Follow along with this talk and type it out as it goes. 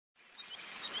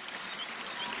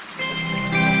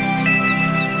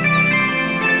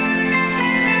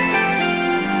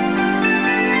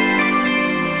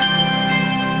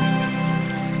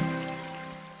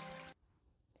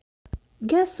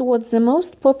guess what's the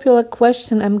most popular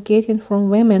question I'm getting from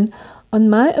women on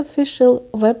my official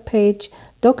webpage,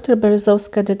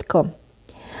 drberezovska.com?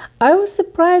 I was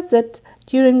surprised that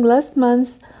during last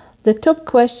month, the top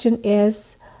question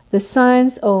is the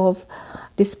signs of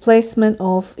displacement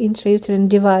of intrauterine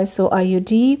device, or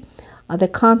IUD, or the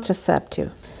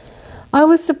contraceptive. I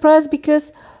was surprised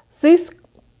because these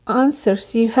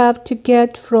answers you have to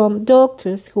get from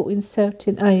doctors who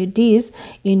inserted IUDs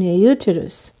in your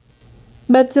uterus.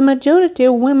 But the majority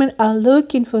of women are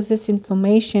looking for this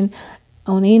information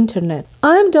on the internet.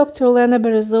 I'm Dr. Olena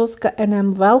Berezovska, and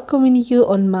I'm welcoming you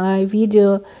on my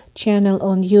video channel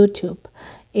on YouTube.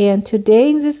 And today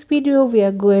in this video we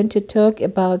are going to talk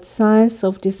about signs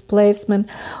of displacement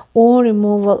or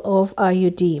removal of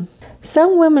IUD.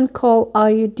 Some women call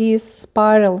IUDs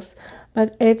spirals,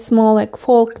 but it's more like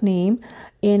folk name.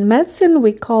 In medicine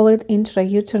we call it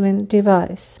intrauterine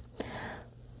device.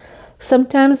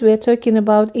 Sometimes we are talking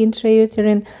about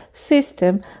intrauterine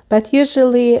system, but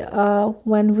usually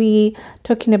when we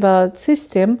talking about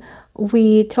system,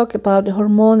 we talk about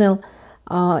hormonal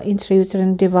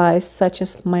intrauterine device such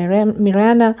as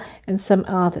Mirena and some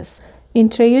others.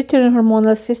 Intrauterine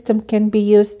hormonal system can be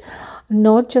used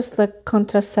not just like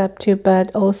contraceptive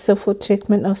but also for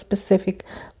treatment of specific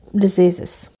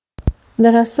diseases.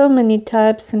 There are so many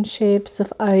types and shapes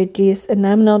of IUDs, and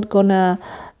I'm not gonna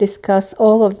discuss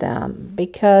all of them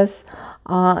because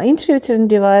intrauterine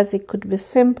device, it could be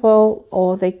simple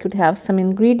or they could have some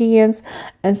ingredients,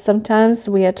 and sometimes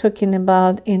we are talking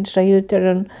about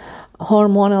intrauterine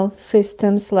hormonal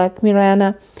systems like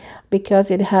Mirena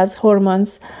because it has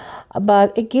hormones.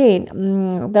 But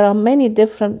again, there are many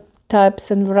different types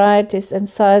and varieties and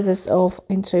sizes of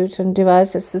intrauterine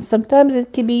devices, and sometimes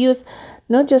it can be used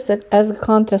not just as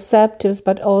contraceptives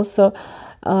but also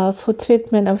for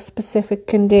treatment of specific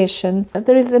condition.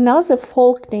 There is another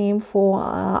folk name for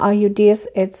IUDs,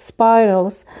 it's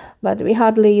spirals, but we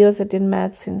hardly use it in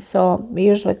medicine, so we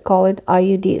usually call it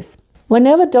IUDs.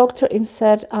 Whenever doctor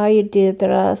insert IUD,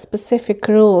 there are specific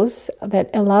rules that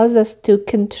allows us to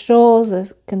control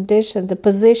the condition, the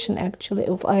position actually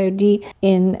of IUD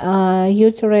in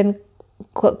uterine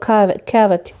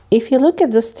cavity. If you look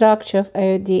at the structure of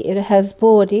IUD, it has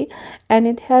body and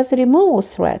it has removal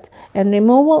thread, and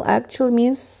removal actually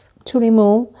means to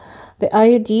remove the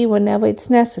IUD whenever it's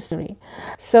necessary.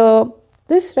 So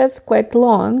this thread's quite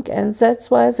long, and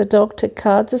that's why the doctor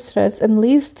cuts the threads and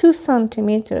leaves 2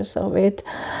 centimeters of it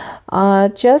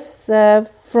just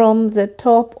from the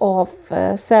top of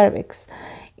cervix.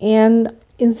 And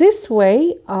in this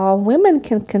way, women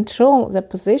can control the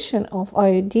position of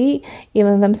IUD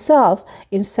even themselves,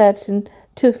 inserting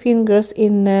 2 fingers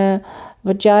in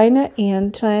vagina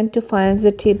and trying to find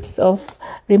the tips of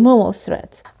removal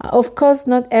threads. Of course,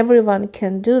 not everyone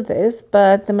can do this,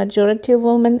 but the majority of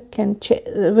women can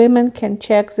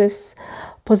check this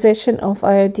position of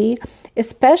IUD,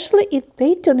 especially if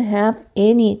they don't have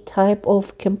any type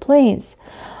of complaints,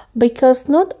 because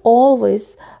not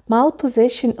always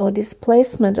malposition or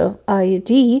displacement of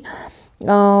IUD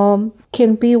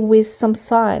can be with some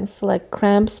signs like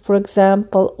cramps, for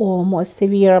example, or more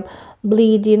severe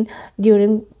bleeding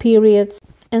during periods.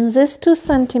 And these 2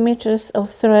 centimeters of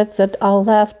threads that are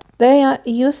left, they are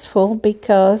useful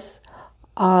because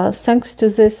thanks to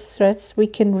these threads we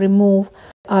can remove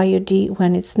IUD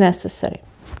when it's necessary.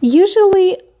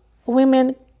 Usually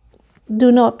women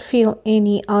do not feel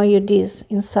any IUDs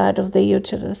inside of the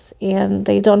uterus and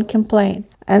they don't complain.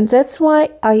 And that's why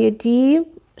IUD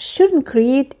shouldn't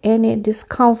create any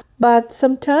discomfort. But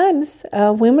sometimes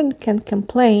women can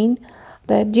complain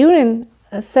that during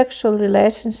a sexual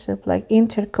relationship like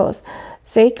intercourse,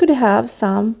 they could have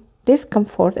some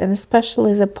discomfort, and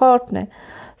especially the partner.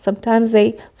 Sometimes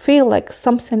they feel like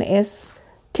something is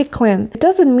tickling. It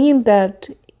doesn't mean that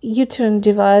uterine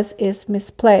device is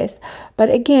misplaced, but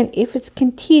again, if it's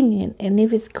continuing and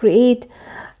if it's create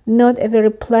not a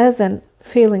very pleasant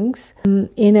feelings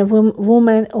in a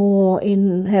woman or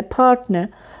in her partner,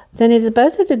 then it's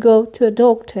better to go to a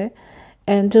doctor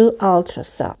and do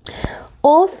ultrasound.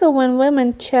 Also, when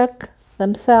women check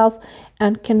themselves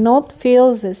and cannot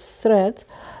feel this thread,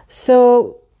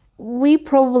 so we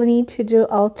probably need to do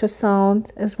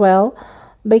ultrasound as well,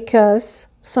 because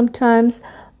sometimes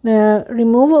the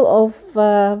removal of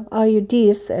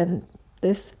IUDs and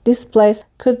this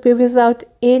displacement could be without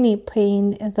any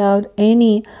pain, without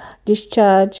any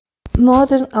discharge.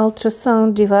 Modern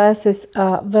ultrasound devices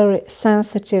are very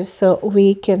sensitive, so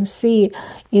we can see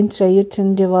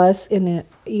intrauterine device in a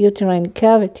uterine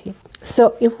cavity.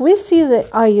 So if we see the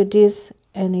IUDs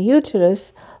in the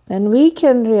uterus, then we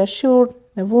can reassure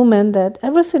the woman that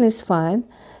everything is fine,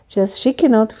 Just she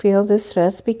cannot feel the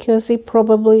stress because they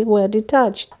probably were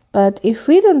detached. But if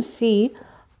we don't see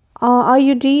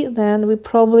IUD, then we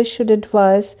probably should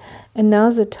advise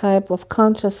another type of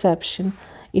contraception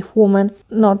if women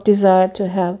not desire to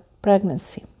have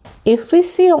pregnancy. If we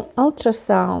see on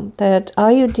ultrasound that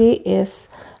IUD is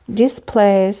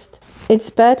displaced, it's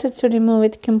better to remove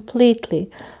it completely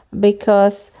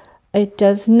because it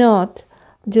does not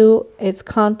do its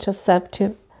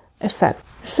contraceptive effect.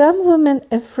 Some women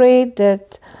afraid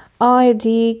that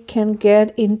IUD can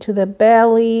get into the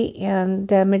belly and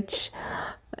damage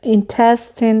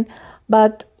intestine,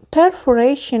 but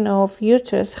perforation of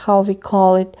uterus, how we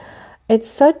call it, it's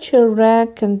such a rare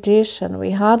condition.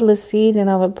 We hardly see it in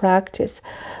our practice.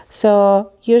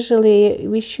 So usually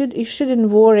you shouldn't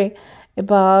worry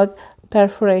about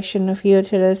perforation of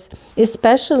uterus,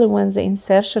 especially when the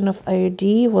insertion of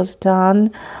IUD was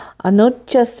done not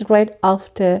just right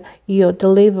after your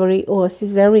delivery or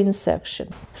cesarean section.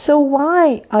 So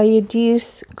why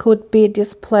IUDs could be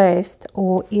displaced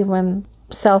or even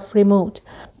self-removed?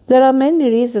 There are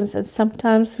many reasons, and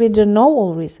sometimes we don't know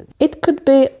all reasons. It could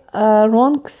be a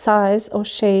wrong size or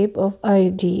shape of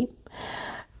IUD.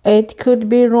 It could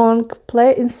be wrong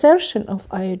insertion of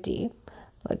IUD,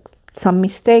 like some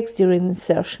mistakes during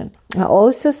insertion.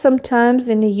 Also, sometimes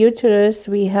in the uterus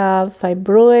we have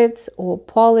fibroids or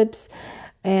polyps,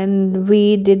 and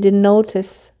we didn't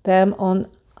notice them on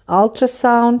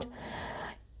ultrasound.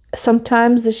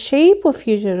 Sometimes the shape of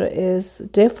uterus is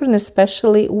different,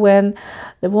 especially when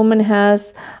the woman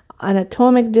has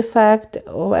anatomic defect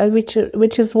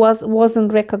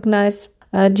wasn't recognized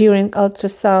during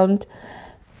ultrasound,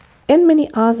 and many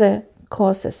other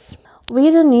causes.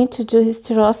 We don't need to do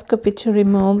hysteroscopy to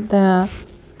remove the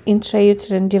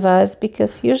intrauterine device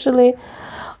because usually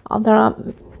there are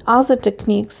other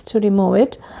techniques to remove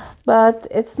it, but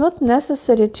it's not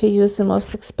necessary to use the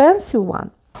most expensive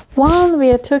one. When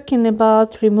we are talking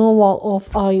about removal of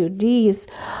IUDs,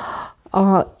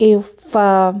 if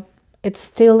it's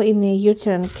still in the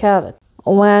uterine cavity,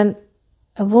 when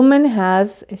a woman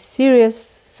has serious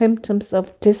symptoms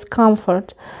of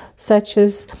discomfort, such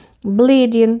as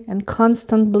bleeding and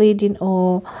constant bleeding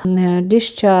or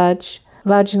discharge,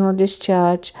 vaginal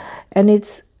discharge, and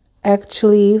it's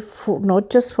actually not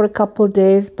just for a couple of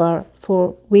days, but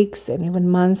for weeks and even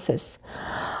months.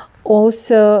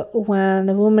 Also, when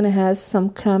a woman has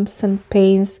some cramps and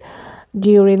pains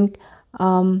during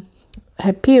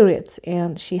her periods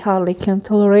and she hardly can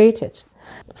tolerate it.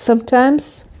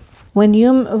 Sometimes when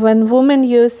woman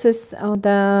uses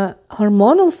the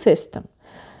hormonal system,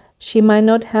 she might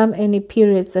not have any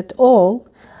periods at all,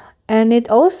 and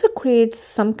it also creates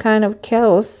some kind of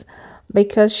chaos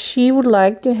because she would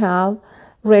like to have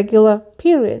regular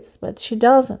periods, but she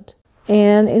doesn't.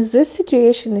 And in this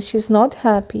situation, she's not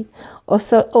happy,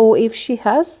 or if she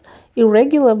has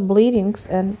irregular bleedings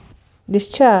and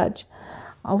discharge,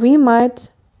 we might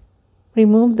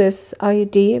remove this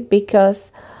IUD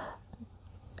because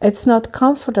it's not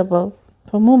comfortable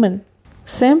for women.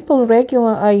 Simple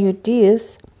regular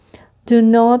IUDs do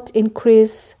not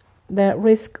increase the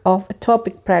risk of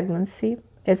ectopic pregnancy.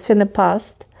 It's in the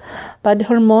past, but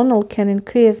hormonal can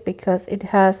increase because it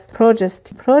has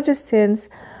progestin. Progestins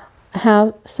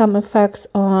have some effects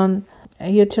on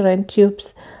uterine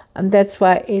tubes, and that's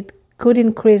why it could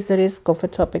increase the risk of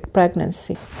ectopic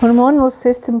pregnancy. Hormonal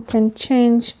system can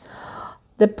change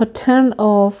the pattern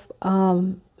of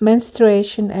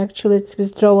menstruation. Actually, it's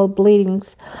withdrawal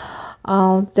bleedings,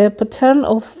 the pattern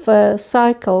of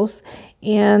cycles,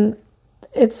 and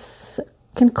it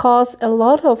can cause a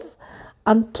lot of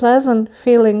unpleasant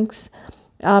feelings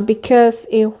because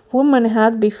a woman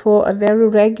had before a very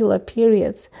regular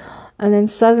periods, and then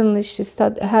suddenly she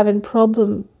started having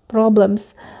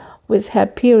problems with her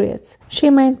periods. She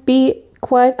might be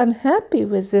quite unhappy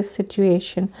with this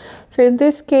situation. So in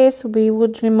this case, we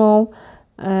would remove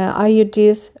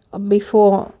IUDs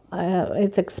before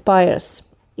it expires.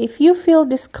 If you feel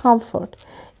discomfort,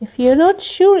 if you're not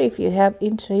sure if you have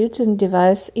intrauterine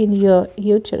device in your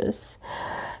uterus,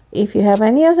 if you have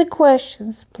any other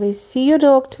questions, please see your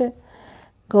doctor,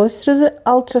 go through the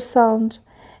ultrasound,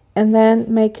 and then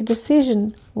make a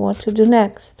decision what to do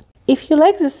next. If you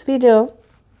like this video,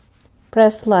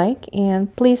 press like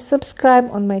and please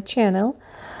subscribe on my channel,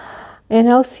 and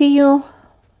I'll see you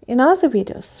in other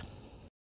videos.